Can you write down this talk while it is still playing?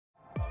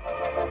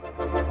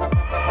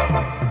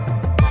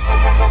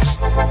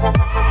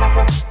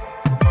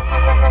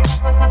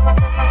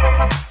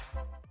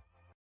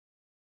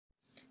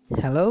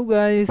Hello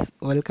guys,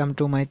 welcome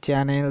to my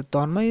channel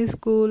Tonmoy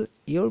School,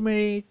 your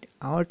merit,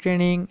 our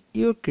training,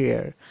 your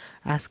career.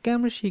 আজকে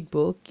আমরা শিখব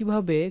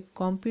কিভাবে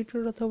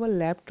computer অথবা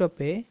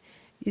ল্যাপটপে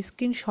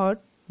স্ক্রিনশট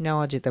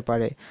নেওয়া যেতে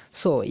পারে।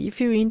 So if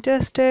you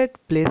interested,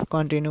 please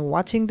continue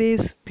watching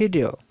this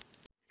video.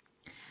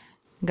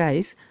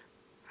 Guys,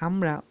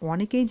 আমরা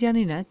অনেকেই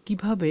জানি না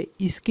কিভাবে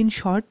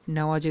স্ক্রিনশট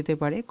নেওয়া যেতে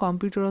পারে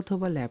কম্পিউটার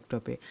অথবা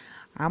ল্যাপটপে।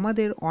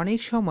 আমাদের অনেক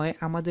সময়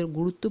আমাদের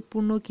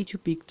গুরুত্বপূর্ণ কিছু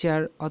পিকচার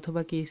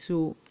অথবা কিছু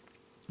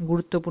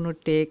গুরুত্বপূর্ণ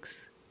টেক্সট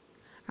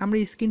আমরা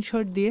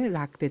স্ক্রিনশট দিয়ে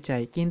রাখতে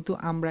চাই, কিন্তু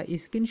আমরা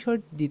স্ক্রিনশট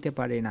দিতে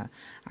পারি না।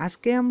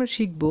 আজকে আমরা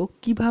শিখব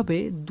কিভাবে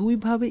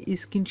দুইভাবে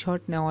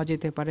স্ক্রিনশট নেওয়া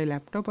যেতে পারে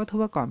ল্যাপটপ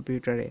অথবা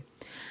কম্পিউটারে।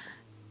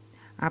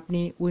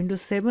 আপনি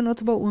উইন্ডোজ 7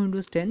 অথবা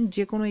উইন্ডোজ 10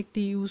 যে কোনো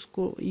একটি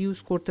ইউজ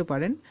করতে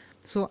পারেন।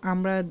 সো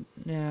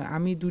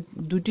আমি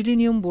দুটিরই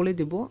নিয়ম বলে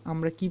দেব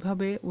আমরা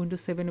কিভাবে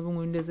উইন্ডোজ 7 এবং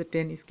উইন্ডোজ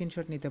 10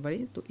 স্ক্রিনশট নিতে পারি।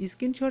 তো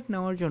স্ক্রিনশট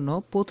নেওয়ার জন্য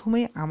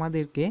প্রথমেই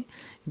আমাদেরকে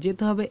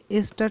যেতে হবে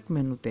স্টার্ট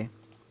মেনুতে।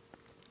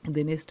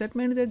 দেন স্টার্ট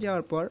মেনুতে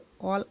যাওয়ার পর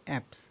অল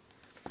অ্যাপস,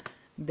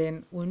 দেন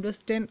উইন্ডোজ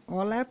 10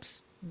 অল অ্যাপস।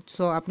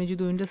 সো আপনি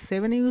যদি উইন্ডোজ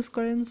 7 ইউজ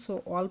করেন সো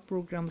অল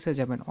প্রোগ্রামসে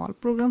যাবেন। অল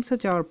প্রোগ্রামসে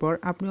যাওয়ার পর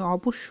আপনি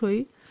অবশ্যই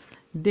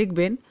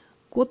দেখবেন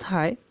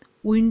কোথায়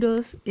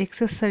উইন্ডোজ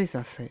অ্যাক্সেসরিজ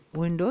আছে।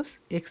 উইন্ডোজ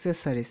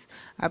অ্যাক্সেসরিজ,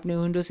 আপনি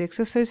উইন্ডোজ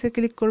অ্যাক্সেসরিজে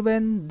ক্লিক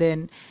করবেন। দেন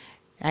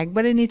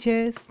একবারে নিচে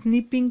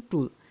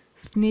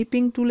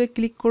স্নিপিং টুলে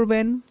ক্লিক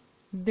করবেন।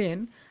 দেন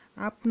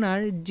আপনার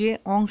যে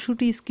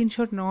অংশটি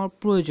স্ক্রিনশট নেওয়ার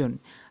প্রয়োজন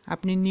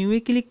আপনি নিউয়ে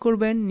ক্লিক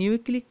করবেন। নিউয়ে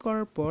ক্লিক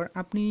করার পর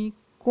আপনি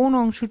কোন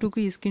অংশটুকু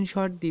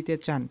স্ক্রিনশট দিতে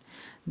চান।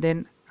 দেন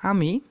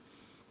আমি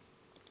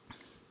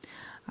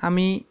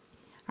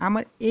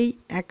আমার এই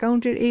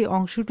অ্যাকাউন্টের এই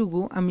অংশটুকু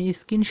আমি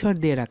স্ক্রিনশট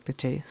দিয়ে রাখতে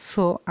চাই।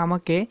 সো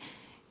আমাকে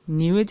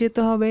নিউয়ে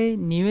যেতে হবে।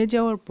 নিউয়ে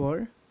যাওয়ার পর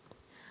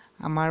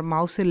আমার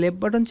মাউসের লেফট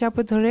বাটন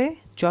চাপে ধরে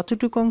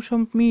যতটুকু অংশ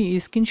আমি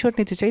স্ক্রিনশট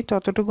নিতে চাই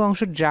ততটুকু অংশ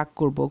ড্র্যাগ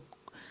করব।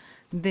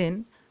 দেন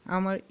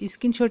আমার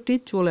স্ক্রিনশটটি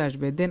চলে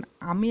আসবে। দেন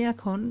আমি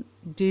এখন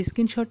যে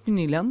স্ক্রিনশটটি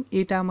নিলাম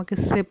এটা আমাকে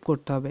সেভ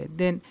করতে হবে।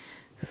 দেন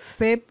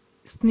সেভ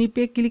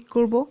স্নিপে ক্লিক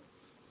করব।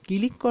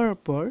 ক্লিক করার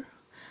পর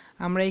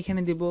আমরা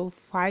এখানে দেব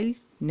ফাইল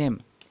নেম।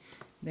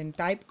 দেন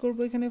টাইপ করব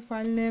এখানে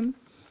file name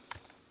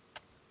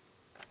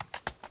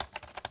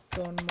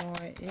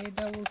Tanmoy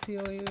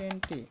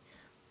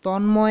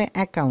Tanmoy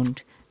account.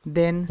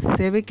 দেন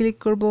সেভে ক্লিক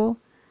করব।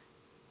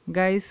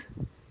 গাইস,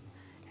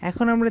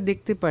 এখন আমরা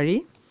দেখতে পারি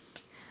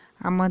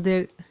আমাদের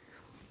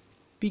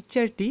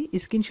পিকচারটি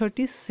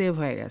স্ক্রিনশটটি সেভ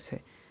হয়ে গেছে।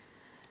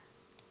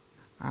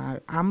 আর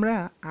আমরা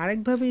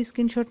আরেকভাবে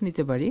স্ক্রিনশট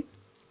নিতে পারি।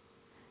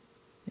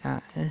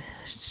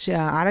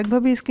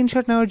 আরেকভাবে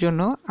স্ক্রিনশট নেওয়ার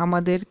জন্য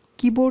আমাদের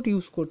কিবোর্ড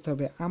ইউজ করতে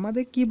হবে।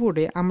 আমাদের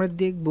কিবোর্ডে আমরা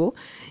দেখব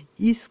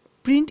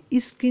প্রিন্ট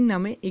স্ক্রিন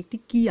নামে একটি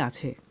কি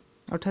আছে,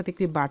 অর্থাৎ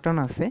একটি বাটন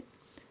আছে।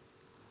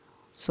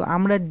 সো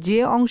আমরা যে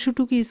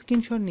অংশটুকু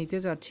স্ক্রিনশট নিতে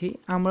যাচ্ছি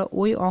আমরা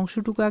ওই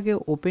অংশটুকু আগে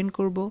ওপেন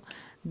করব।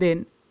 দেন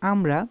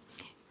আমরা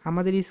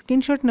আমাদের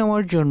স্ক্রিনশট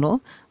নেওয়ার জন্য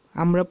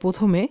আমরা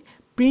প্রথমে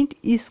প্রিন্ট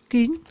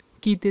স্ক্রিন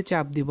কিতে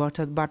চাপ দিব,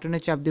 অর্থাৎ বাটনে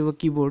চাপ দেব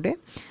কিবোর্ডে।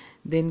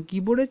 দেন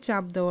কিবোর্ডে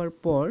চাপ দেওয়ার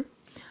পর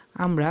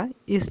আমরা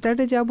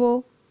স্টার্টে যাব,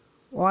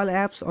 অল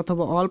অ্যাপস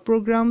অথবা অল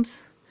প্রোগ্রামস।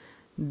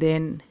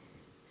 দেন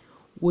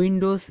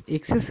উইন্ডোজ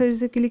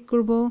অ্যাক্সেসরিজে ক্লিক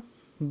করব।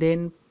 দেন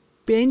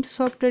পেইন্ট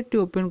সফটওয়্যারটি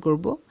ওপেন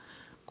করব।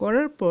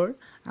 করার পর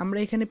আমরা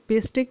এখানে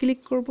পেস্টে ক্লিক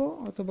করব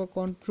অথবা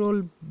কন্ট্রোল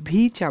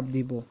ভি চাপ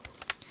দিব।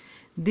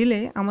 দিলে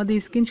আমাদের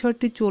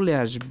স্ক্রিনশটটি চলে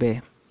আসবে।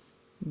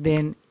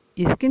 দেন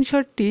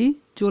স্ক্রিনশটটি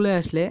চলে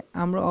আসলে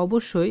আমরা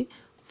অবশ্যই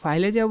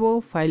ফাইলে যাব।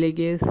 ফাইলে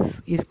গিয়ে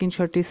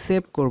স্ক্রিনশটটি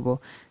সেভ করব।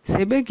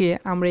 সেভে গিয়ে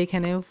আমরা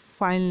এখানে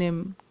ফাইল নেম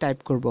টাইপ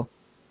করব।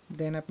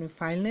 দেন আপনি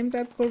ফাইল নেম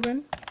টাইপ করবেন।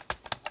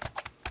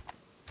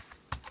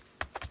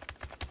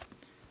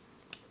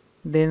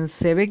 দেন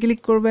সেভে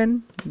ক্লিক করবেন।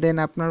 দেন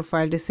আপনার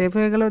ফাইলটি সেভ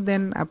হয়ে গেল।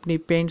 দেন আপনি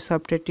পেইন্ট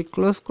সফটওয়্যারটি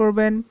ক্লোজ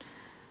করবেন।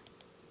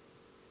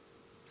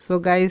 সো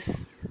গাইস,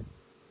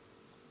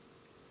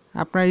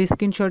 আপনার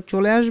স্ক্রিনশট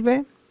চলে আসবে।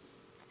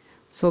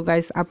 সো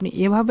গাইস, আপনি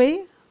এভাবেই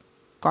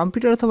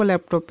কম্পিউটার অথবা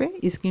ল্যাপটপে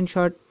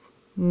স্ক্রিনশট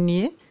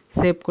নিয়ে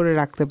সেভ করে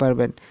রাখতে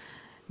পারবেন।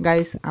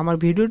 গাইস, আমার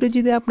ভিডিওটি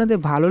যদি আপনাদের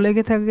ভালো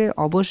লেগে থাকে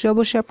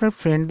অবশ্যই আপনার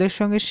ফ্রেন্ডদের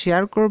সঙ্গে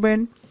শেয়ার করবেন।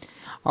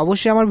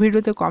 অবশ্যই আমার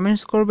ভিডিওতে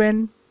কমেন্টস করবেন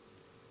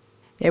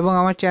এবং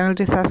আমার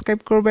চ্যানেলটি সাবস্ক্রাইব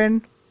করবেন।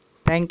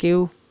 Thank you.